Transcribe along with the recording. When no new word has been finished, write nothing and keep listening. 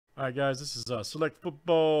Alright guys, this is Select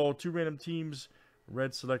Football, 2 random teams,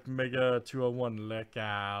 Red Select Mega 201, look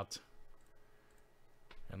out.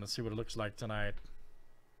 And let's see what it looks like tonight.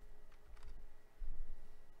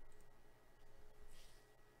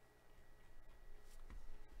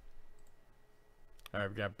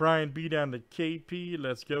 Alright, we got Brian B down to KP,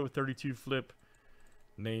 let's go, 32 flip,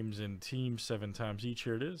 names and teams 7 times each,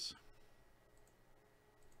 here it is.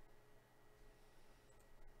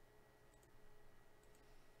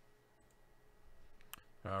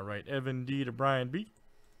 All right, Evan D to Brian B.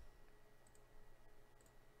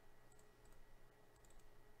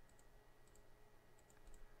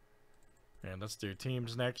 And let's do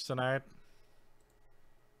teams next tonight.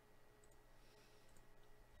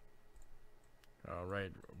 All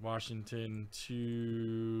right, Washington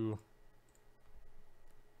to...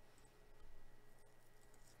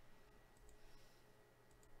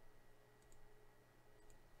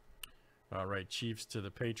 All right, Chiefs to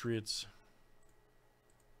the Patriots.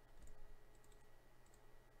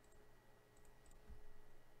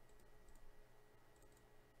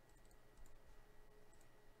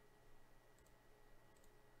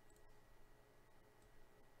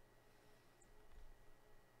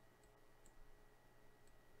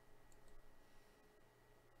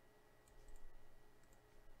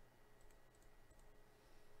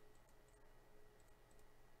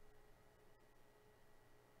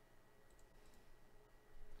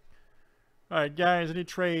 All right, guys, any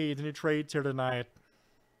trades here tonight?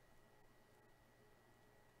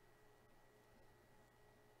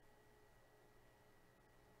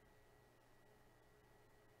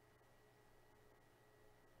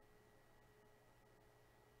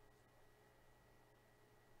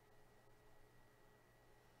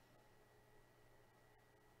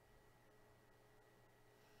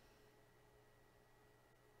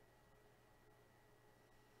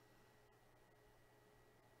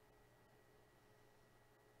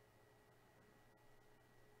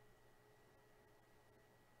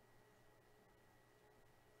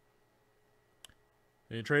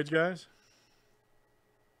 Any trades, guys?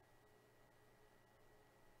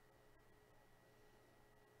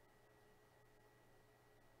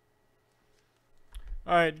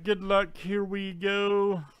 All right, good luck. Here we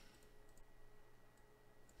go.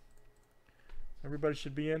 Everybody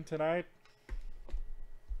should be in tonight.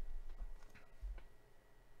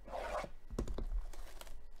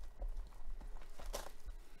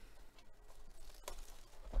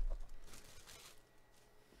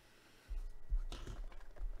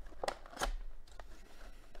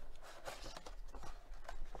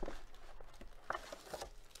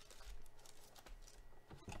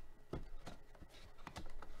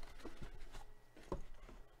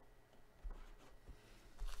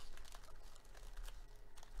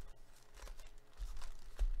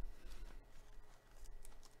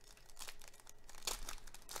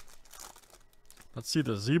 Let's see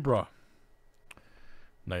the zebra.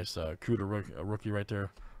 Nice Kuda rookie right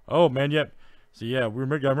there. Oh, man, yep. So, yeah, I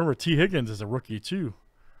remember T. Higgins is a rookie, too.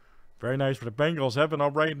 Very nice for the Bengals. Evan,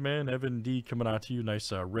 all right, man. Evan D coming out to you.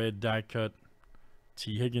 Nice red die cut.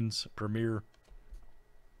 T. Higgins, Premier.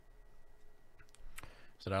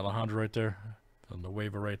 Is it Alejandro right there? On the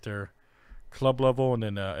waiver right there. Club level, and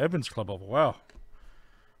then Evans club level. Wow.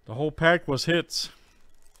 The whole pack was hits.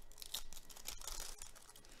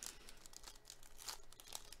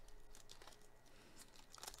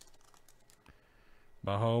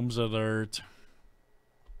 Mahomes alert.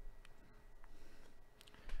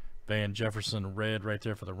 Van Jefferson red right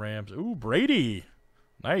there for the Rams. Ooh, Brady.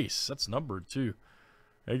 Nice. That's numbered too.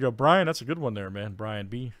 There you go, Brian. That's a good one there, man. Brian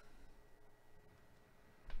B.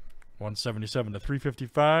 177 to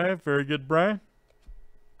 355. Very good, Brian.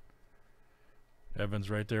 Evans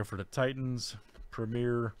right there for the Titans.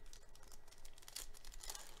 Premier.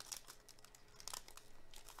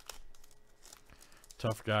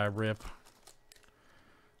 Tough guy rip.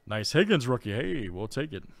 Nice Higgins rookie. Hey, we'll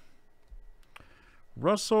take it.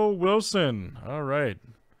 Russell Wilson. All right.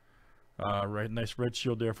 Right, nice red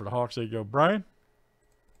shield there for the Hawks. There you go, Brian.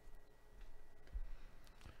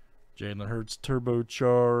 Jalen Hurts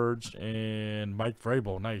turbocharged. And Mike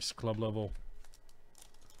Vrabel. Nice club level.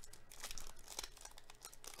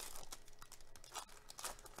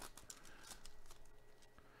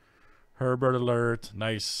 Herbert alert.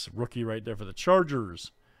 Nice rookie right there for the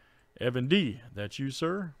Chargers. Evan D. That's you,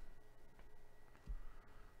 sir.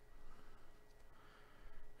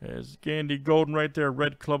 There's Gandy Golden right there.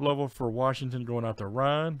 Red club level for Washington going out to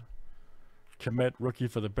Ron. Komet rookie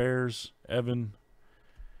for the Bears. Evan.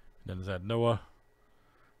 Then is that Noah.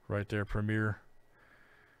 Right there, Premier.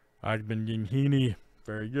 Agben Yinghini.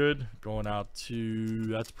 Very good. Going out to,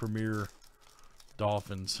 that's Premier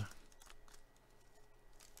Dolphins.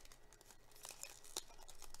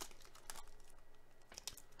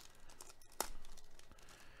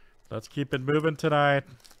 Let's keep it moving tonight.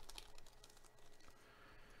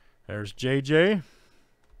 There's JJ.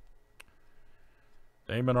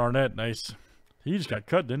 Damon Arnett, nice. He just got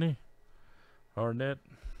cut, didn't he? Arnett.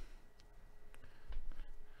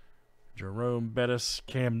 Jerome Bettis,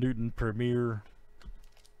 Cam Newton, Premier.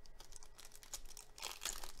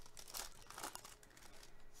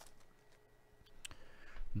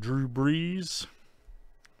 Drew Brees.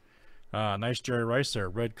 Nice Jerry Rice there.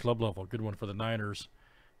 Red club level. Good one for the Niners.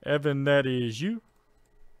 Evan, that is you.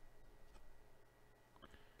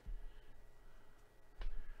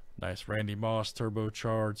 Nice Randy Moss,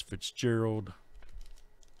 turbocharged, Fitzgerald.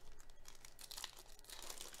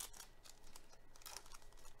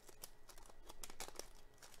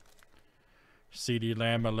 CD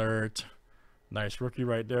Lamb alert. Nice rookie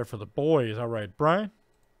right there for the boys. All right, Brian.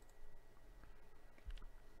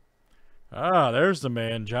 There's the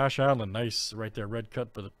man, Josh Allen. Nice right there, red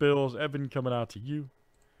cut for the Bills. Evan coming out to you.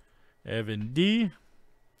 Evan D.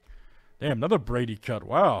 Damn, another Brady cut.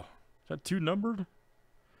 Wow. Is that 2 numbered?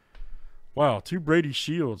 Wow, 2 Brady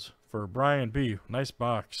Shields for Brian B. Nice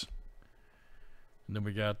box. And then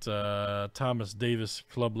we got Thomas Davis,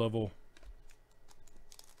 club level.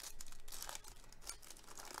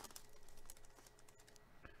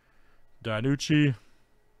 Danucci.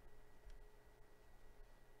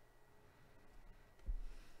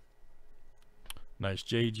 Nice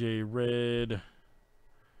JJ red.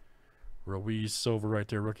 Ruiz silver right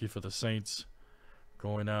there, rookie for the Saints.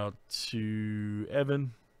 Going out to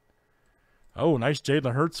Evan. Oh, nice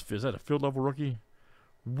Jalen Hurts. Is that a field level rookie?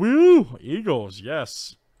 Woo! Eagles,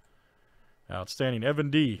 yes. Outstanding.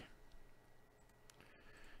 Evan D.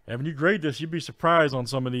 Evan, you grade this, you'd be surprised on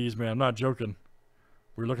some of these, man. I'm not joking.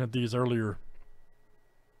 We were looking at these earlier.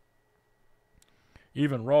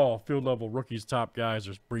 Even raw field level rookies, top guys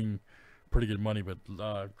are bringing pretty good money, but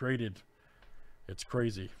graded, it's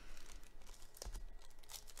crazy.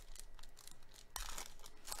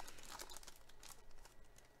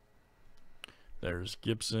 There's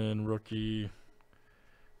Gibson, rookie.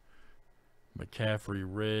 McCaffrey,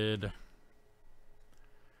 red.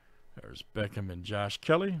 There's Beckham and Josh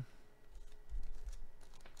Kelly.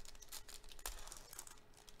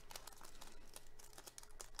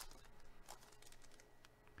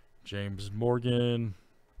 James Morgan.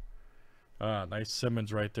 Nice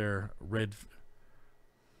Simmons right there. Red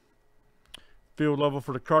field level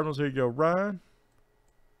for the Cardinals. Here you go, Ryan.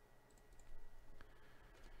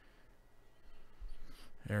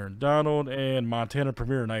 Aaron Donald and Montana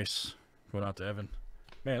Premier. Nice. Going out to Evan.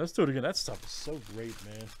 Man, let's do it again. That stuff is so great,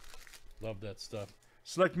 man. Love that stuff.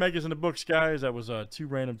 Select Megas in the books, guys. That was 2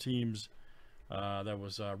 random teams. That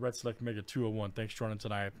was Red Select Mega 201. Thanks for joining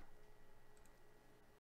tonight.